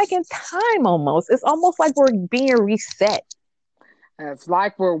 going back in time almost. It's almost like we're being reset. It's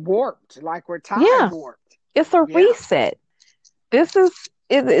like we're warped, like we're time Yeah, warped. it's a Yeah. reset. This is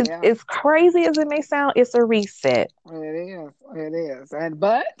It's Yeah, as crazy as it may sound, it's a reset. it is. It is. And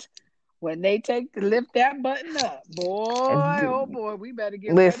but when they take to lift that button up, boy, oh And boy, we better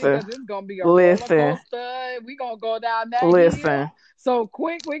get ready listen, because it's gonna be a roller listen, coaster. We gonna go down that hill listen. so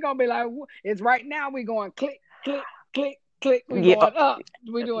quick. We gonna be like, it's right now. We going click, click, click, click. We Yeah. going up.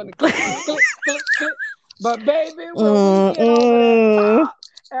 We doing the click, click, click, click. But baby, when we get over that Mm-mm. top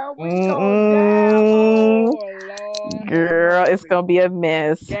and we go down, Mm-mm. oh Lord have Girl, it's mercy. gonna be a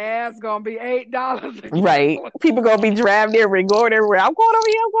mess. Gas gonna be $8 a Right. gallon. People gonna be driving everywhere, going everywhere. I'm going over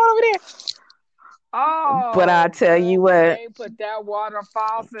here, I'm going over there. But I Oh, tell girl, you when what, they put that water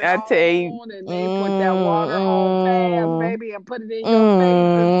faucet I tell you, on and they put that water on fast, baby, and put it in your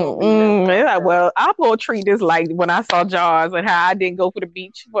face, it's gonna be It's different, like, girl. well, I'm gonna treat this like when I saw Jaws and how I didn't go for the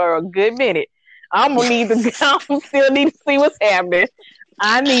beach for a good minute. I'm gonna need to. I'm still need to see what's happening.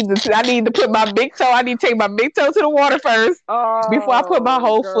 I need to put my big toe. I need to take my big toe to the water first before I put my Oh,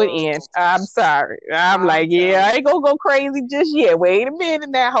 whole foot in. girl, I'm sorry. I'm I'm like, yeah, telling I you. ain't gonna go crazy just yet. Wait a minute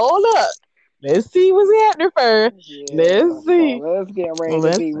now. Hold up. Let's see what's happening first. Yeah, Let's so see. let's get ready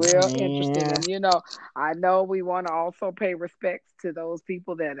to be Listen, real interested. yeah. And I know we want to also pay respects to those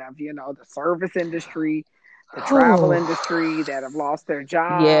people that have, the service industry, the travel industry that have lost their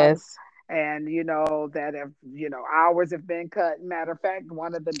jobs Yes. and, that have, hours have been cut. Matter of fact,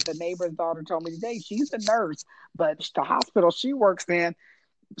 one of the neighbor's daughter told me today, she's a nurse, but the hospital she works in,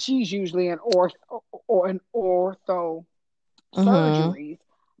 she's usually an ortho Mm-hmm. surgeries,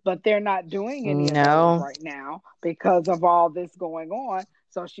 but they're not doing any of those No. right now because of all this going on.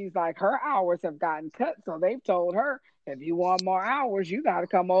 So she's like, her hours have gotten cut. So they've told her, if you want more hours, you got to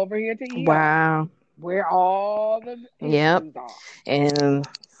come over here to ER Wow. where all the Yep. issues are. And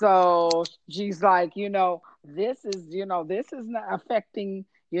So she's like, this is not affecting,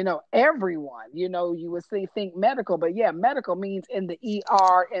 everyone. You would say think medical, but yeah, medical means in the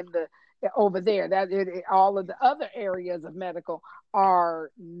ER and the over there. All of the other areas of medical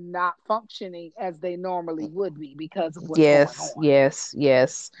are not functioning as they normally would be because of what's going yes, on. yes,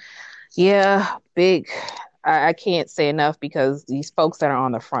 yes. Yeah, big. I can't say enough because these folks that are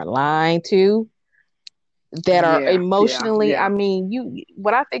on the front line too, that are Yeah, yeah, emotionally, I yeah. mean,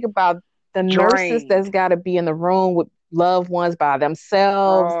 when I think about the nurses Drained. that's got to be in the room with loved ones by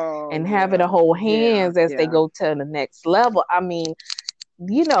themselves Oh and having to yeah, hold yeah, hands as they yeah. go to the next level. I mean,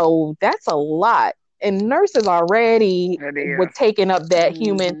 that's a lot. And nurses already It were is. taking up that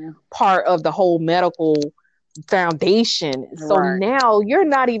human Mm-hmm. part of the whole medical foundation. So Right, now you're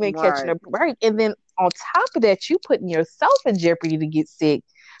not even catching right. a break. And then on top of that, you putting yourself in jeopardy to get sick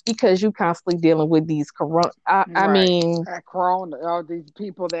because you constantly dealing with these corona. I Right. mean, Corona, all these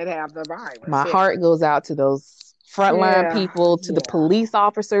people that have the virus. my Yeah. heart goes out to those frontline Yeah. people, to the Yeah. police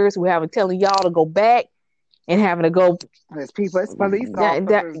officers who haven't telling y'all to go back and having to go. It's police That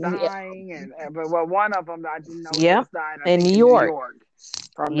officers dying, and but well, one of them I didn't know yep, just died. I in think New in New York. York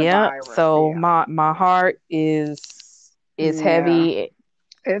from the Yep. virus. So Yeah. my heart is Yeah. heavy.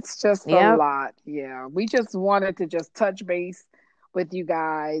 It's just a Yep. lot. Yeah. We just wanted to just touch base with you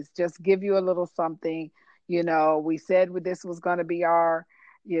guys, just give you a little something. We said this was going to be our,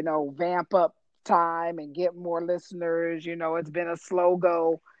 vamp up time and get more listeners. It's been a slow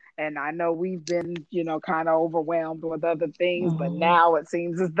go. And I know we've been, kind of overwhelmed with other things, but Mhm. now it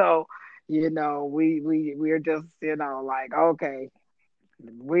seems as though, we're just, like, okay,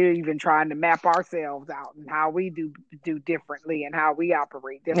 we're even trying to map ourselves out and how we do differently and how we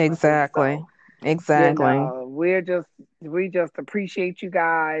operate differently. Exactly. So, Exactly. we just appreciate you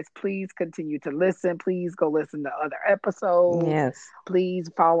guys. Please continue to listen. Please go listen to other episodes. Yes. Please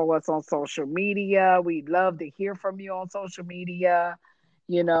follow us on social media. We'd love to hear from you on social media.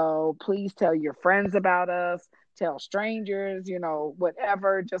 Please tell your friends about us, tell strangers,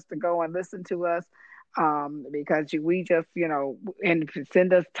 whatever, just to go and listen to us. Because we just, and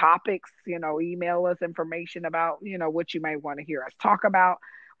send us topics, email us information about, what you may want to hear us talk about.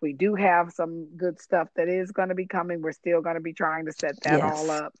 We do have some good stuff that is going to be coming. We're still going to be trying to set that all Yes.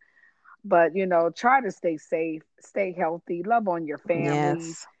 up. But, try to stay safe, stay healthy, love on your families,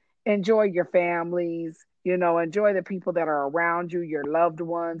 Yes. enjoy your families, enjoy the people that are around you, your loved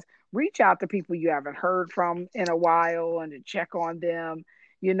ones. Reach out to people you haven't heard from in a while and to check on them.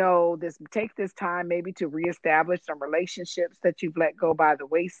 Take this time maybe to reestablish some relationships that you've let go by the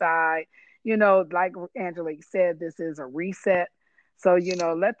wayside. Like Angelique said, this is a reset. So,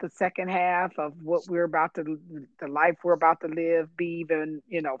 let the second half of the life we're about to live be even,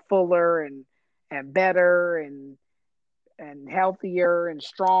 fuller and better and healthier and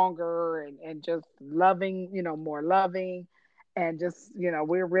stronger and just loving, more loving. and just,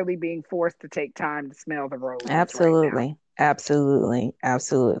 we're really being forced to take time to smell the roses right now. Absolutely. Absolutely.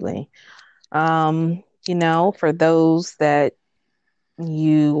 Absolutely. For those that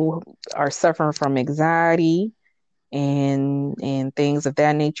you are suffering from anxiety and things of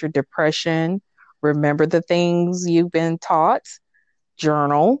that nature, depression, remember the things you've been taught,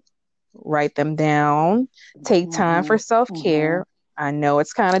 journal, write them down, take time Mm-hmm. for Mm-hmm. self-care. I know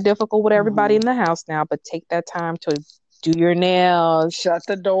it's kind of difficult with everybody Mm-hmm. in the house now, but take that time to do your nails. Shut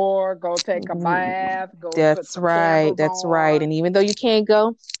the door, go take a bath, go put That's some right. candles That's right. on, And even though you can't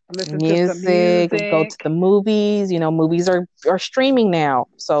go, listen to some music, go to music. the movies. Movies are streaming now.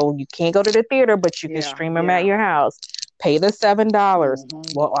 So you can't go to the theater, but you can Yeah, stream them at yeah. your house. Pay the $7.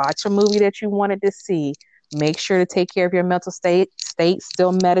 Mm-hmm. Watch a movie that you wanted to see. Make sure to take care of your mental state.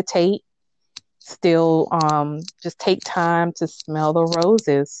 Still meditate. Still just take time to smell the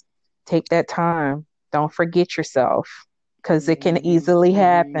roses. Take that time. Don't forget yourself, because it can Mm-hmm. easily Mm-hmm.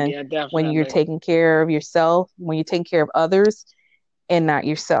 happen Yeah, when you're definitely. taking care of yourself, when you're taking care of others and not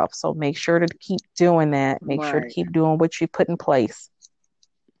yourself. So make sure to keep doing that. Make sure to Right. keep doing what you put in place.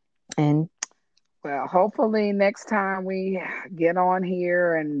 And Well, hopefully next time we get on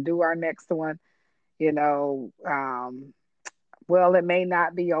here and do our next one, you know, well, it may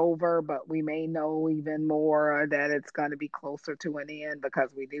not be over, but we may know even more that it's going to be closer to an end, because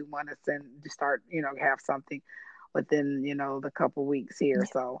we do want to start, have something within, the couple weeks here.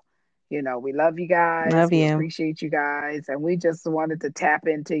 So, we love you guys. love We you. appreciate you guys. And we just wanted to tap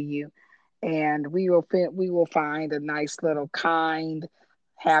into you, and we will find a nice little kind,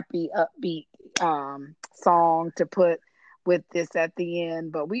 happy, upbeat song to put with this at the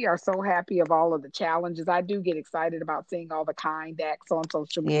end. But we are so happy of all of the challenges. I do get excited about seeing all the kind acts on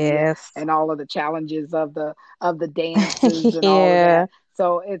social media Yes. and all of the challenges of the dances and all of Yeah. that.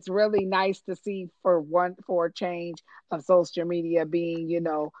 So it's really nice to see, for a change, of social media being,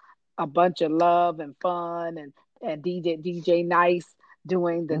 a bunch of love and fun, and DJ Nice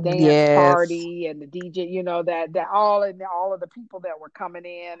doing the dance Yes. party, and the DJ, that all of the people that were coming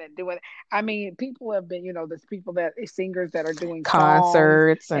in and doing. I mean, people have been, there's people that singers that are doing songs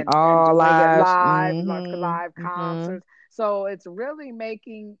Concerts and and all doing it lives. live, like Mm-hmm. live Mm-hmm. concerts. So it's really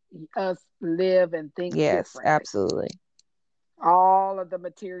making us live and think Yes, differently. absolutely. All of the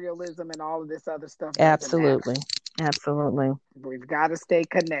materialism and all of this other stuff doesn't matter. Absolutely. Absolutely. We've got to stay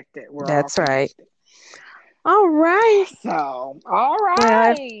connected. We're all That's right. connected. All right. So, all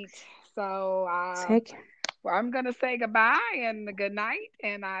Well, right. So, take well, I'm going to say goodbye and good night.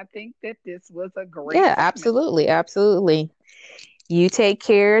 And I think that this was a great yeah, segment. absolutely. Absolutely. You take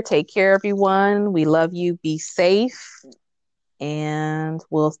care. Take care, everyone. We love you. Be safe. And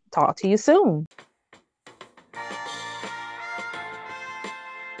we'll talk to you soon.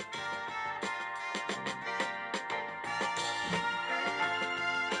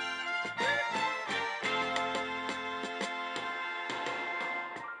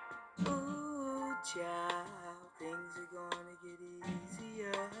 Ooh, child, things are gonna get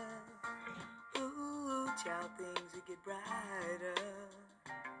easier. Ooh, child, things will get brighter.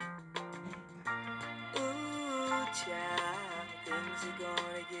 Ooh, child, things are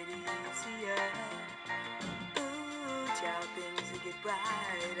gonna get easier. Ooh, child, things will get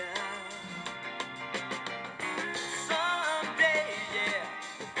brighter. Someday, yeah,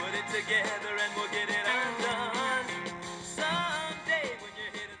 we'll put it together